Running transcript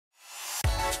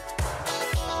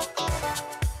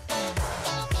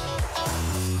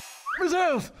Miss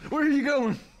House, where are you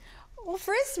going? Well,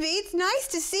 Frisbee, it's nice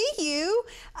to see you.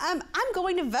 I'm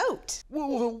going to vote.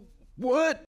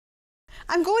 What?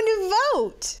 I'm going to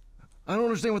vote. I don't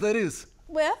understand what that is.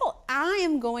 Well, I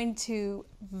am going to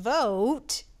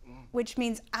vote, which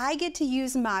means I get to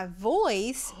use my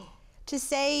voice to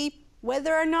say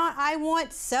whether or not I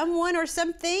want someone or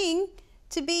something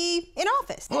to be in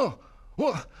office. Oh,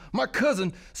 well, my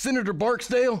cousin, Senator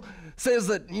Barksdale, says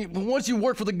that once you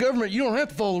work for the government, you don't have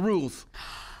to follow the rules.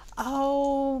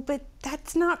 Oh, but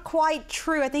that's not quite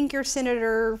true. I think your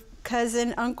senator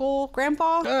cousin, uncle,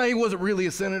 grandpa? He wasn't really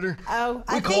a senator. Oh,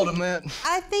 we called him that.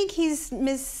 I think he's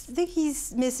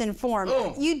misinformed.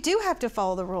 Oh. You do have to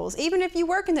follow the rules, even if you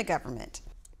work in the government.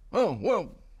 Oh, well,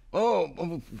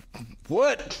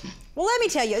 what? Well, let me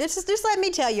tell you. Just let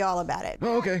me tell you all about it.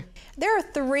 Oh, okay. There are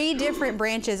 3 different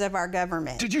branches of our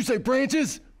government. Did you say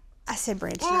branches? I said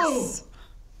branches. Oh.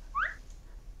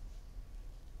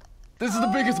 This is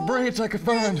the biggest branch I could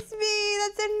find. Frisbee,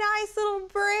 that's a nice little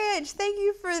branch. Thank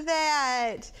you for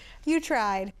that. You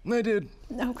tried. I did.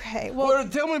 Okay, well,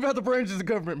 Tell me about the branches of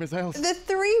government, Miss House. the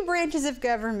 3 branches of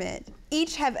government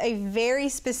each have a very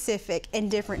specific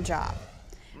and different job.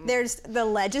 There's the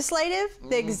legislative,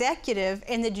 the executive,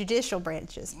 and the judicial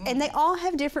branches, and they all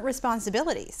have different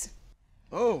responsibilities.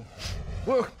 Oh,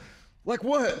 well, like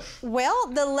what? Well,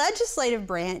 the legislative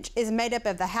branch is made up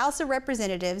of the House of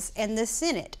Representatives and the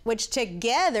Senate, which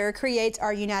together creates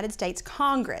our United States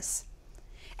Congress.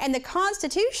 And the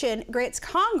Constitution grants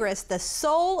Congress the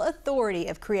sole authority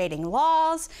of creating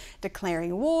laws,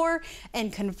 declaring war,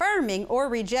 and confirming or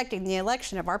rejecting the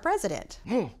election of our president.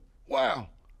 Oh, wow.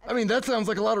 I mean, that sounds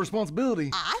like a lot of responsibility.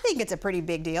 I think it's a pretty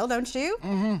big deal, don't you?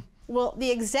 Mm-hmm. Well,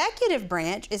 the executive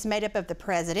branch is made up of the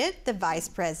president, the vice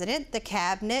president, the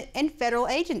cabinet, and federal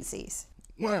agencies.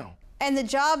 Wow. And the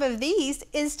job of these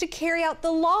is to carry out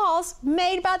the laws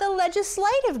made by the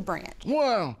legislative branch.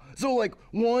 Wow. So, like,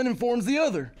 one informs the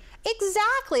other.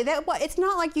 Exactly. It's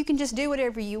not like you can just do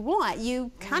whatever you want.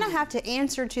 You kind of have to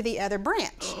answer to the other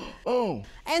branch. Oh.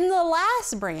 And the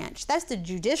last branch, that's the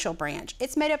judicial branch.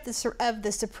 It's made up of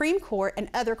the Supreme Court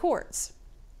and other courts.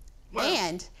 Wow.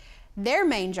 And their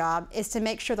main job is to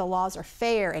make sure the laws are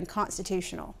fair and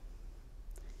constitutional.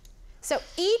 So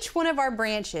each one of our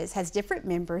branches has different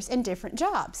members and different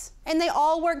jobs, and they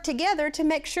all work together to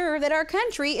make sure that our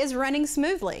country is running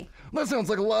smoothly. That sounds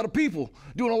like a lot of people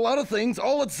doing a lot of things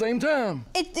all at the same time.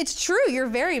 It's true. You're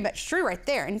very much true right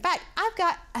there. In fact, I've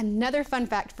got another fun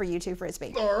fact for you too,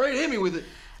 Frisbee. All right, hit me with it.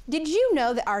 Did you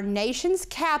know that our nation's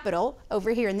capital,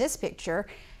 over here in this picture,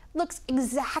 looks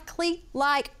exactly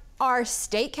like our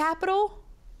state capital?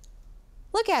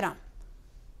 Look at them.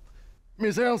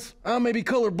 Miss House, I may be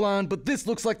colorblind, but this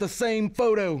looks like the same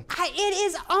photo. It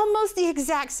is almost the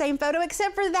exact same photo,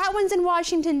 except for that one's in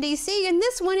Washington, D.C., and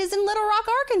this one is in Little Rock,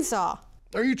 Arkansas.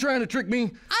 Are you trying to trick me?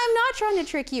 I'm not trying to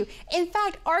trick you. In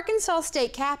fact, Arkansas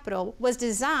State Capitol was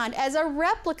designed as a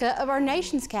replica of our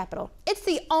nation's capital. It's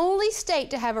the only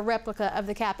state to have a replica of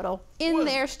the Capitol in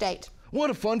their state. What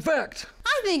a fun fact.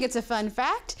 I think it's a fun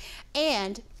fact,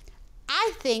 and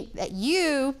I think that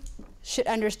you should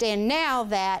understand now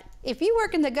that if you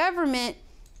work in the government,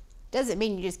 doesn't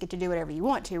mean you just get to do whatever you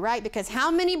want to, right? Because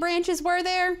how many branches were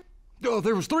there? Oh,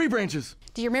 there was 3 branches.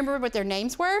 Do you remember what their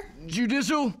names were?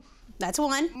 Judicial. That's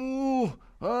one. Ooh,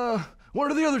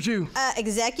 what are the other 2?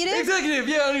 Executive. Executive,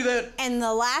 yeah, I knew that. And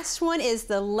the last one is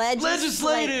the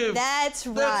legislative. That's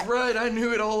right. That's right, I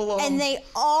knew it all along. And they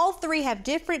all 3 have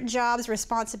different jobs,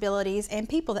 responsibilities, and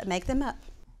people that make them up.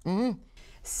 Mm-hmm.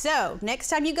 So, next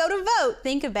time you go to vote,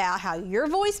 think about how your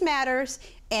voice matters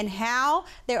and how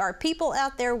there are people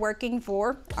out there working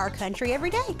for our country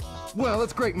every day. Well,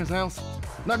 that's great, Miss House.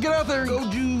 Now get out there and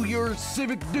go do your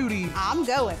civic duty. I'm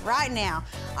going right now.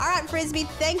 All right, Frisbee,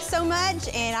 thanks so much,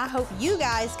 and I hope you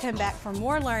guys come back for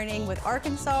more learning with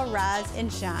Arkansas Rise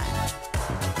and Shine.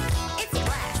 It's a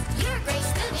blast. You're a great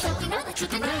student, so we know that you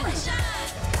can do it.